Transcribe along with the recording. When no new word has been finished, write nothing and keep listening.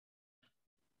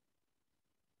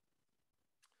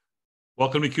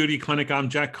Welcome to QD Clinic. I'm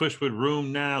Jack Cush with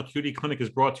Room Now. QD Clinic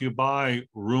is brought to you by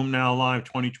Room Now Live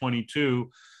 2022.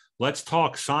 Let's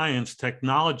talk science,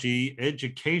 technology,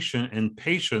 education, and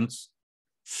patients.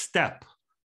 STEP.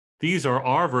 These are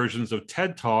our versions of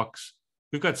TED Talks.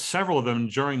 We've got several of them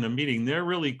during the meeting. They're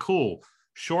really cool.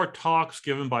 Short talks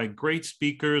given by great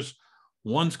speakers.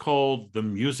 One's called The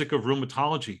Music of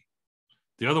Rheumatology.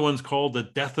 The other one's called The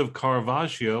Death of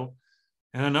Caravaggio.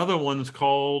 And another one's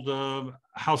called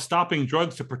How Stopping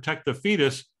Drugs to Protect the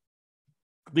Fetus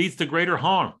Leads to Greater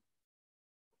Harm.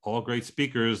 All great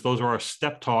speakers. Those are our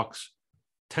STEP Talks,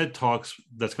 TED Talks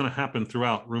that's going to happen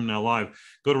throughout Room Now Live.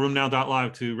 Go to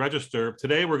roomnow.live to register.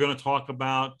 Today, we're going to talk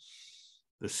about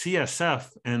the CSF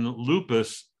and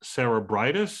lupus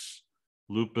cerebritis,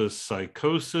 lupus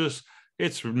psychosis.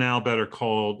 It's now better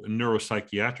called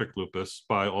neuropsychiatric lupus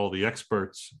by all the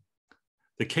experts.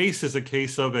 The case is a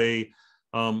case of a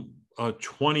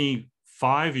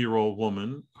 25-year-old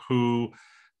woman who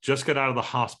just got out of the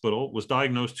hospital, was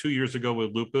diagnosed 2 years ago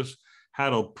with lupus,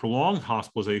 had a prolonged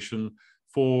hospitalization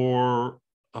for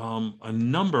a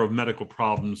number of medical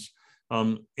problems.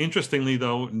 Interestingly,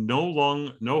 though, no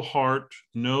lung, no heart,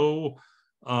 no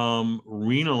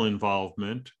renal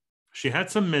involvement. She had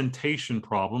some mentation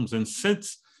problems, and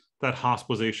since that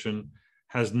hospitalization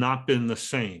has not been the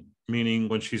same, meaning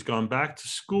when she's gone back to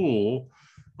school,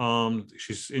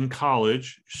 she's in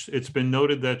college, it's been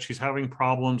noted that she's having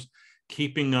problems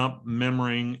keeping up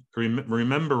remembering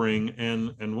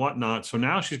and whatnot. So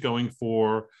now she's going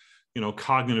for,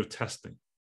 cognitive testing.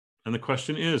 And the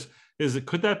question is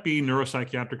could that be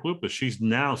neuropsychiatric lupus? She's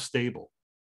now stable,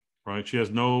 right? She has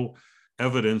no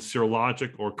evidence,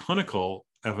 serologic or clinical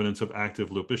evidence of active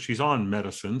lupus. She's on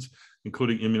medicines,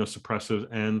 including immunosuppressives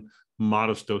and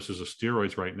modest doses of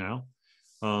steroids right now.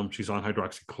 She's on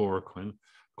hydroxychloroquine.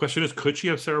 Question is, could she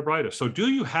have cerebritis? So do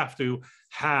you have to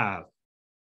have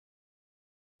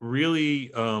really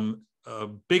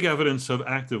big evidence of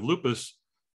active lupus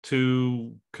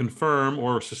to confirm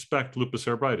or suspect lupus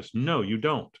cerebritis? No, you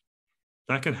don't.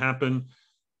 That can happen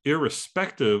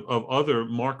irrespective of other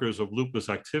markers of lupus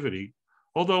activity,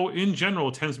 although in general,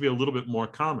 it tends to be a little bit more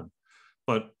common.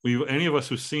 But any of us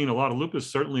who've seen a lot of lupus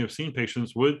certainly have seen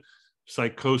patients with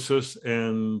psychosis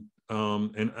and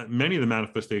many of the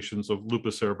manifestations of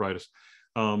lupus cerebritis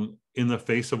in the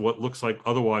face of what looks like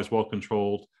otherwise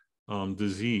well-controlled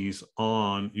disease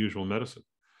on usual medicine.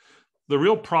 The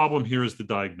real problem here is the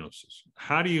diagnosis.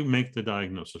 How do you make the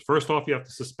diagnosis? First off, you have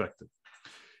to suspect it.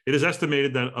 It is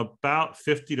estimated that about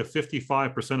 50 to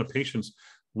 55% of patients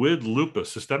with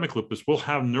lupus, systemic lupus, will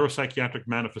have neuropsychiatric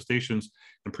manifestations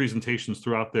and presentations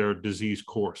throughout their disease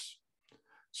course.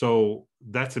 So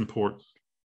that's important.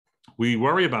 We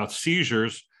worry about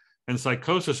seizures and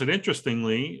psychosis, and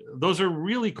interestingly, those are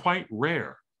really quite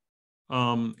rare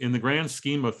in the grand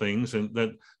scheme of things, and that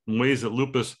in ways that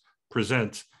lupus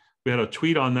presents. We had a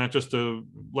tweet on that just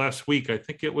last week. I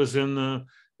think it was in the,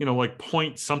 like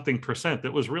point something percent.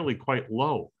 That was really quite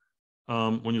low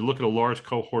when you look at a large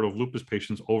cohort of lupus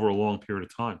patients over a long period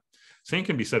of time. Same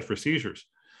can be said for seizures.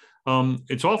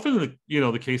 It's often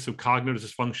the case of cognitive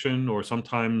dysfunction or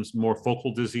sometimes more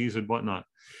focal disease and whatnot.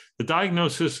 The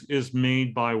diagnosis is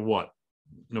made by what?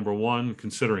 Number one,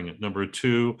 considering it. Number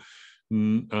two,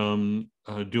 doing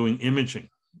imaging.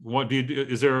 What do you do?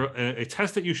 Is there a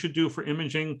test that you should do for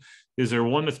imaging? Is there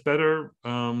one that's better?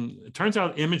 It turns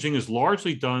out imaging is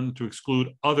largely done to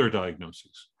exclude other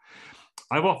diagnoses.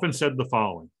 I've often said the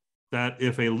following, that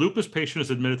if a lupus patient is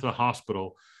admitted to the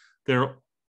hospital, they're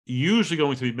usually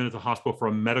going to be admitted to the hospital for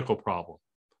a medical problem,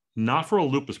 not for a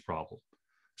lupus problem.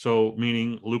 So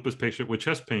meaning lupus patient with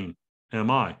chest pain,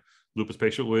 MI, lupus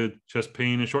patient with chest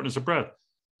pain and shortness of breath,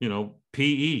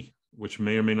 PE, which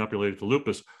may or may not be related to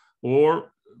lupus,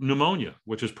 or pneumonia,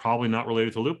 which is probably not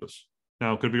related to lupus.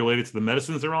 Now, it could be related to the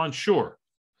medicines they're on, sure.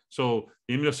 So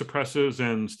the immunosuppressives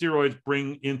and steroids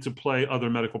bring into play other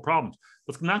medical problems.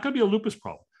 But it's not going to be a lupus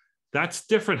problem. That's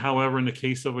different, however, in the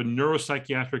case of a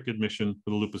neuropsychiatric admission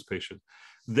with a lupus patient.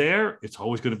 There, it's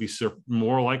always going to be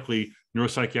more likely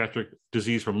neuropsychiatric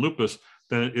disease from lupus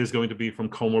than it is going to be from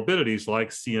comorbidities like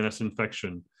CNS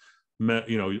infection,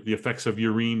 the effects of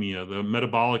uremia, the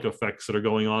metabolic effects that are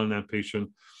going on in that patient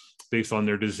based on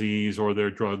their disease or their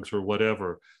drugs or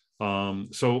whatever.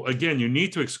 So again, you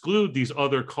need to exclude these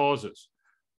other causes.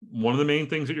 One of the main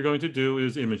things that you're going to do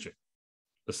is imaging.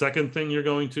 The second thing you're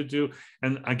going to do,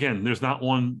 and again, there's not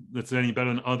one that's any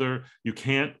better than other. You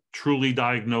can't truly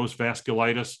diagnose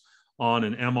vasculitis on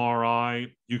an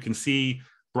MRI. You can see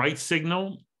bright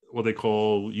signal, what they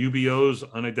call UBOs,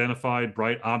 unidentified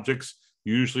bright objects,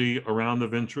 usually around the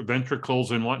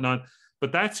ventricles and whatnot.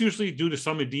 But that's usually due to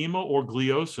some edema or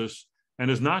gliosis, and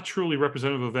is not truly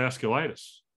representative of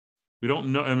vasculitis. We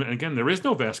don't know, and again, there is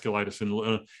no vasculitis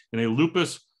in a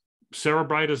lupus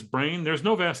cerebritis brain. There's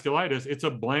no vasculitis. It's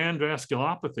a bland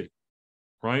vasculopathy,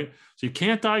 right? So you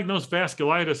can't diagnose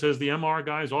vasculitis as the MR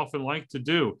guys often like to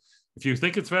do. If you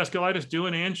think it's vasculitis, do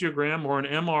an angiogram or an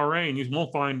MRA, and you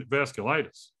won't find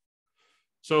vasculitis.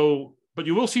 So, but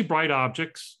you will see bright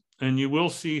objects, and you will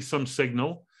see some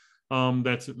signal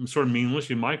that's sort of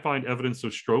meaningless. You might find evidence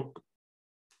of stroke,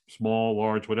 small,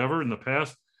 large, whatever, in the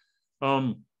past.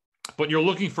 But you're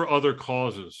looking for other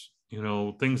causes,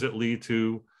 things that lead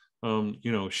to,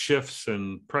 shifts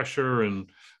and pressure and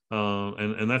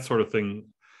that sort of thing.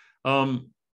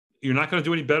 You're not going to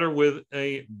do any better with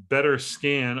a better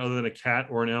scan other than a CAT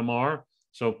or an MR.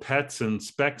 So PETs and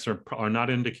SPECts are not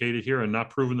indicated here and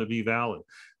not proven to be valuable.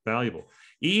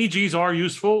 EEGs are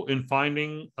useful in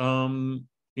finding,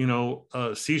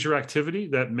 seizure activity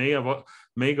that may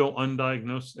go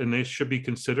undiagnosed, and they should be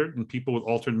considered in people with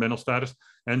altered mental status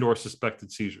and or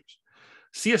suspected seizures.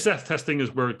 CSF testing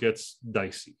is where it gets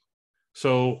dicey.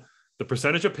 So the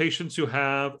percentage of patients who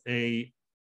have a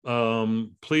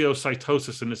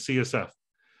pleocytosis in the CSF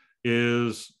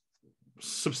is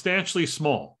substantially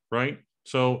small, right?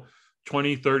 So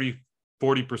 20, 30,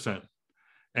 40%.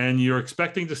 And you're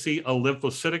expecting to see a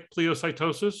lymphocytic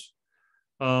pleocytosis.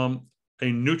 A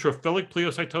neutrophilic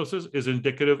pleocytosis is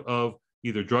indicative of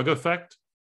either drug effect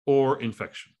or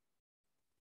infection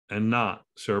and not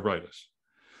cerebritis.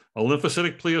 A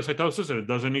lymphocytic pleocytosis, and it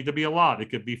doesn't need to be a lot. It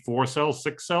could be 4 cells,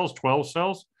 6 cells, 12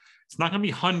 cells. It's not going to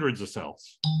be hundreds of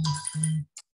cells.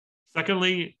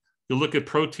 Secondly, you look at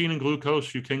protein and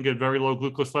glucose. You can get very low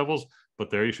glucose levels, but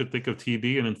there you should think of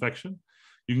TB and infection.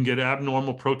 You can get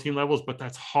abnormal protein levels, but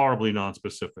that's horribly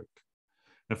nonspecific.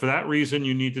 And for that reason,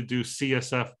 you need to do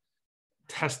CSF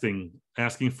testing,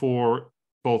 asking for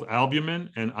both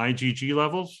albumin and IgG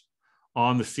levels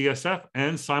on the CSF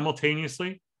and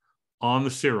simultaneously on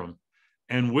the serum.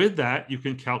 And with that, you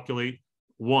can calculate,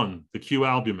 1, the Q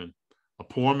albumin, a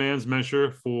poor man's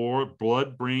measure for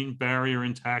blood-brain barrier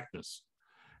intactness.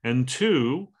 And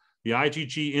 2, the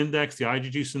IgG index, the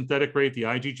IgG synthetic rate, the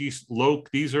IgG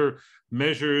loc. These are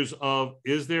measures of,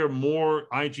 is there more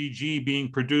IgG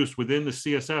being produced within the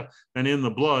CSF than in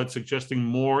the blood, suggesting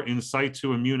more in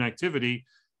situ immune activity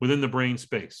within the brain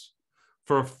space.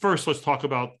 First, let's talk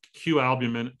about Q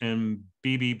albumin and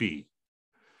BBB.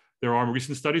 There are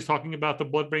recent studies talking about the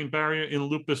blood-brain barrier in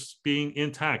lupus being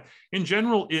intact. In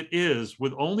general, it is,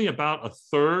 with only about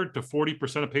 1/3 to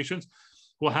 40% of patients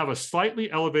will have a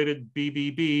slightly elevated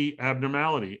BBB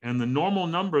abnormality. And the normal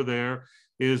number there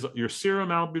is your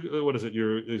serum albumin, what is it?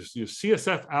 Your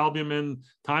CSF albumin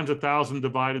times 1,000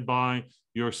 divided by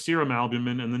your serum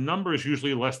albumin. And the number is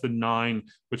usually less than 9,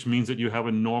 which means that you have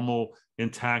a normal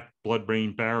intact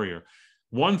blood-brain barrier.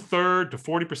 1/3 to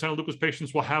 40% of lupus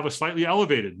patients will have a slightly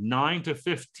elevated 9 to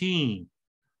 15.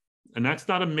 And that's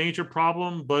not a major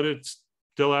problem, but it's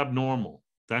still abnormal.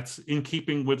 That's in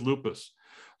keeping with lupus.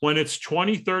 When it's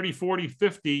 20, 30, 40,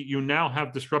 50, you now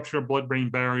have disruption of blood-brain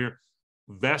barrier.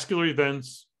 Vascular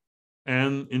events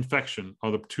and infection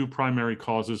are the 2 primary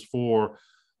causes for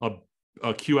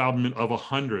a Q albumin of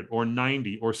 100 or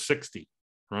 90 or 60,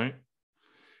 right?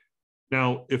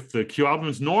 Now, if the Q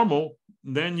albumin is normal,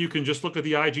 then you can just look at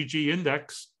the IgG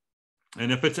index.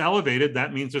 And if it's elevated,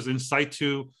 that means there's in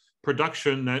situ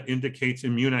production that indicates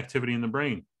immune activity in the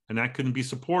brain. And that can be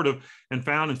supportive and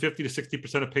found in 50 to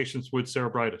 60% of patients with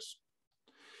cerebritis.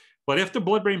 But if the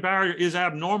blood-brain barrier is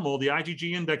abnormal, the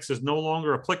IgG index is no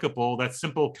longer applicable. That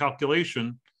simple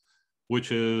calculation,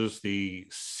 which is the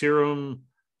serum,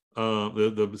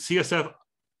 the CSF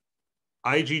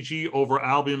IgG over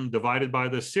albumin divided by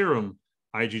the serum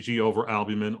IgG over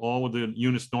albumin, all with the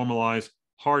units normalized,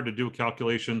 hard to do a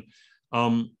calculation.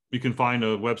 You can find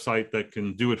a website that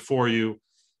can do it for you.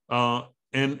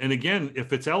 And again,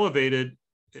 if it's elevated,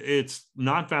 it's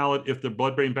not valid if the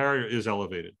blood-brain barrier is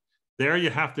elevated. There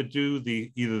you have to do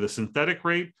either the synthetic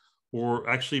rate or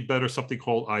actually better something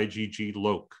called IgG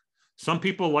loc. Some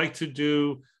people like to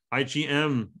do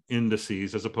IgM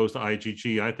indices as opposed to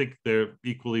IgG. I think they're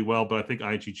equally well, but I think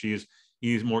IgG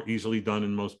is more easily done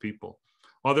in most people.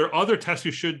 Are there other tests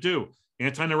you should do?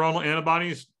 Antineuronal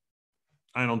antibodies,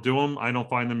 I don't do them. I don't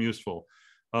find them useful.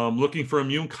 Looking for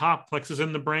immune complexes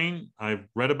in the brain, I've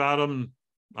read about them.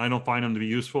 I don't find them to be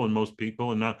useful in most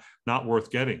people and not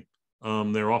worth getting.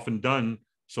 They're often done,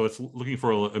 so it's looking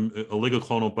for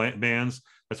oligoclonal bands.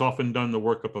 That's often done in the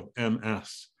workup of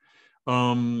MS.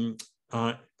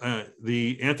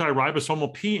 The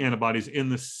anti-ribosomal P antibodies in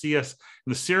the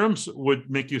serums would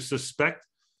make you suspect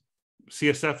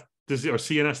CSF disease or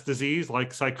CNS disease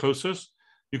like psychosis.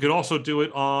 You could also do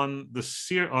it on the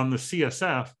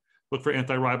CSF, look for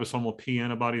anti-ribosomal P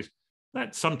antibodies.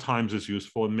 That sometimes is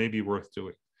useful and may be worth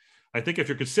doing. I think if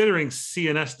you're considering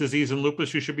CNS disease and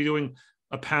lupus, you should be doing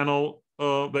a panel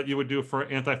that you would do for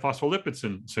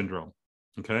antiphospholipid syndrome,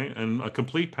 okay, and a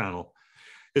complete panel.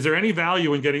 Is there any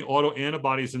value in getting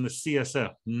autoantibodies in the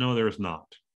CSF? No, there is not.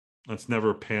 That's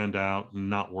never panned out,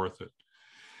 not worth it.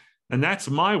 And that's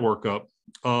my workup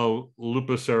of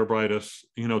lupus cerebritis.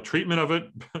 You know, treatment of it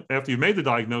after you've made the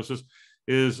diagnosis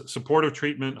is supportive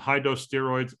treatment, high dose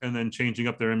steroids, and then changing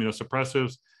up their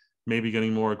immunosuppressives, maybe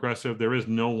getting more aggressive. There is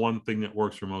no one thing that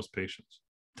works for most patients.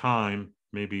 Time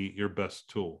may be your best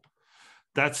tool.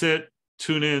 That's it.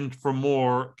 Tune in for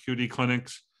more QD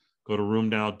clinics. Go to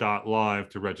roomnow.live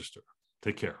to register.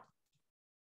 Take care.